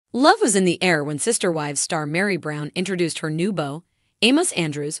Love was in the air when Sister Wives star Meri introduced her new beau, Amos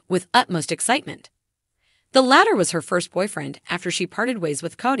with utmost excitement. The latter was her first boyfriend after she parted ways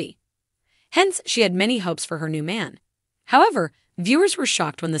with Cody. Hence, she had many hopes for her new man. However, viewers were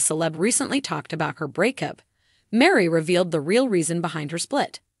shocked when the celeb recently talked about her breakup. Meri revealed the real reason behind her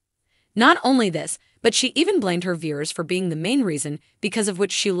split. Not only this, but she even blamed her viewers for being the main reason because of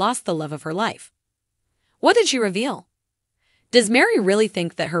which she lost the love of her life. What did she reveal? Does Meri really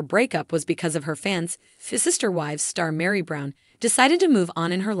think that her breakup was because of her fans? Sister Wives star Meri decided to move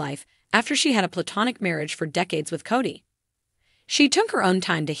on in her life after she had a platonic marriage for decades with Cody. She took her own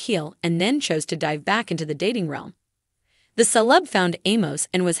time to heal and then chose to dive back into the dating realm. The celeb found Amos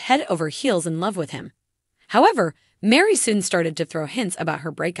and was head over heels in love with him. However, Meri soon started to throw hints about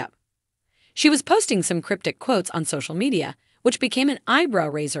her breakup. She was posting some cryptic quotes on social media, which became an eyebrow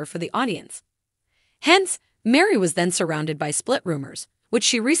raiser for the audience. Hence, Meri was then surrounded by split rumors, which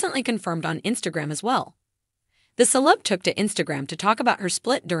she recently confirmed on Instagram as well. The celeb took to Instagram to talk about her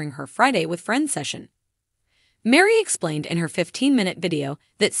split during her Friday with Friends session. Meri explained in her 15-minute video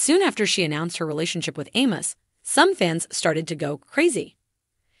that soon after she announced her relationship with Amos, some fans started to go crazy.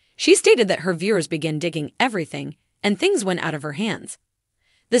 She stated that her viewers began digging everything and things went out of her hands.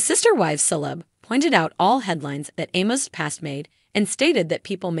 The Sister Wives celeb pointed out all headlines that Amos' past made and stated that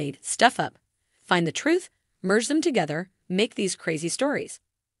people made stuff up, find the truth, merge them together, make these crazy stories.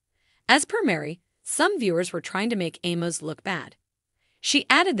 As per Meri, some viewers were trying to make Amos look bad. She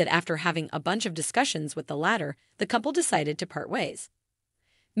added that after having a bunch of discussions with the latter, the couple decided to part ways.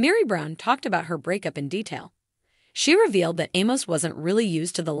 Meri talked about her breakup in detail. She revealed that Amos wasn't really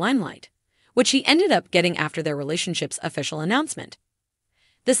used to the limelight, which he ended up getting after their relationship's official announcement.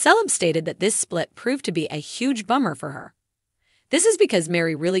 The celeb stated that this split proved to be a huge bummer for her. This is because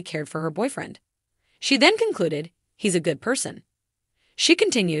Meri really cared for her boyfriend. She then concluded, he's a good person. She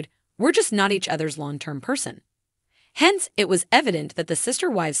continued, we're just not each other's long-term person. Hence, it was evident that the Sister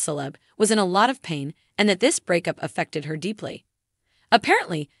Wives celeb was in a lot of pain and that this breakup affected her deeply.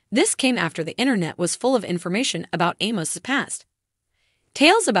 Apparently, this came after the internet was full of information about Amos' past.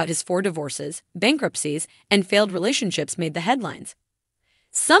 Tales about his 4 divorces, bankruptcies, and failed relationships made the headlines.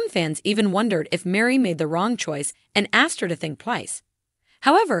 Some fans even wondered if Meri made the wrong choice and asked her to think twice.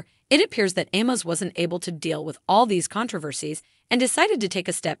 However, it appears that Amos wasn't able to deal with all these controversies and decided to take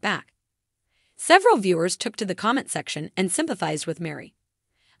a step back. Several viewers took to the comment section and sympathized with Meri.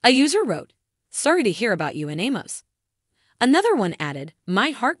 A user wrote, "Sorry to hear about you and Amos." Another one added, "My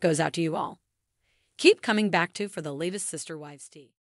heart goes out to you all. Keep coming back for the latest Sister Wives tea."